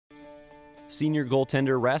Senior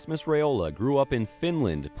goaltender Rasmus Reijola grew up in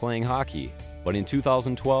Finland playing hockey, but in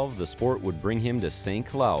 2012 the sport would bring him to St.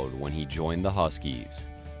 Cloud when he joined the Huskies.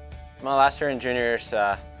 My last year in juniors,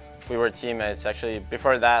 we were teammates. Actually,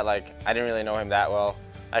 before that, I didn't really know him that well.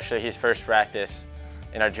 Actually, his first practice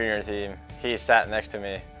in our junior team, he sat next to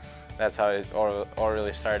me. That's how it all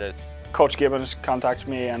really started. Coach Gibbons contacted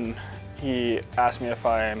me and he asked me if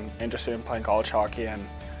I'm interested in playing college hockey, and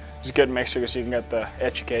it's a good mixture because you can get the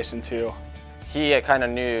education too. He kind of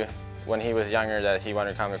knew when he was younger that he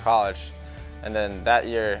wanted to come to college, and then that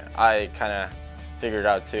year I kind of figured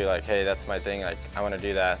out too, hey, that's my thing, I want to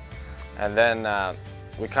do that. And then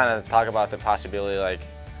we kind of talk about the possibility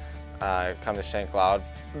come to St. Cloud.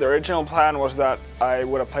 The original plan was that I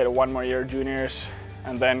would have played a 1 more year juniors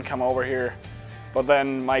and then come over here, but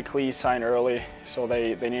then Mike Lee signed early, so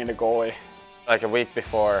they needed a goalie. Like a week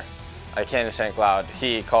before I came to St. Cloud,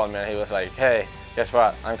 he called me and he was like, hey, guess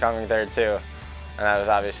what, I'm coming there too. And I was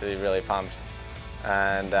obviously really pumped.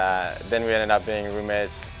 And then we ended up being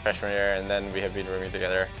roommates freshman year, and then we have been rooming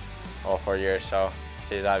together all 4 years, so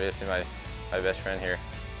he's obviously my best friend here.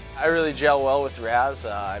 I really gel well with Raz.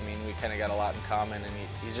 I mean, we kind of got a lot in common, and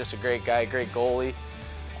he's just a great guy, great goalie.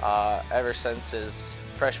 Ever since his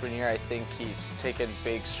freshman year, I think he's taken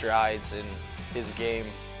big strides in his game.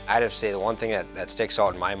 I'd have to say the one thing that sticks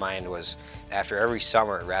out in my mind was after every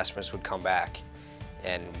summer, Rasmus would come back.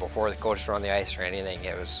 And before the coaches were on the ice or anything,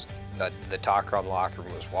 it was the talk around the locker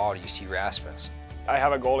room was, wow, do you see Rasmus? I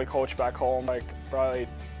have a goalie coach back home, probably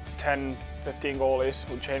 10, 15 goalies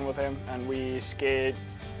who train with him, and we skate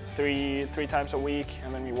three times a week,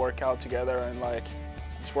 and then we work out together, and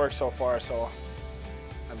it's worked so far, so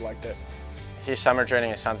I've liked it. His summer training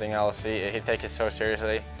is something else. He takes it so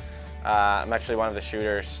seriously. I'm actually one of the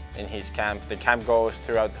shooters in his camp. The camp goes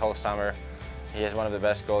throughout the whole summer. He is one of the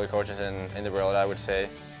best goalie coaches in the world, I would say.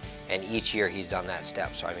 And each year he's done that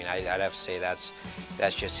step. So I mean, I'd have to say that's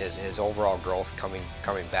just his overall growth coming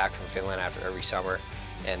back from Finland after every summer,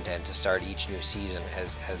 and to start each new season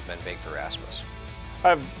has been big for Rasmus.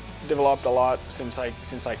 I've developed a lot since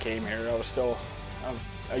I came here. I was still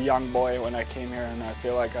a young boy when I came here, and I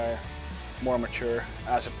feel like I'm more mature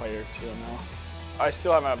as a player too now. I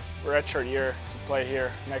still have a redshirt year to play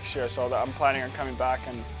here next year, so I'm planning on coming back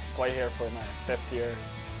and play here for my 5th year.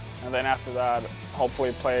 And then after that,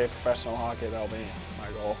 hopefully play professional hockey. That'll be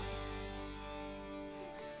my goal.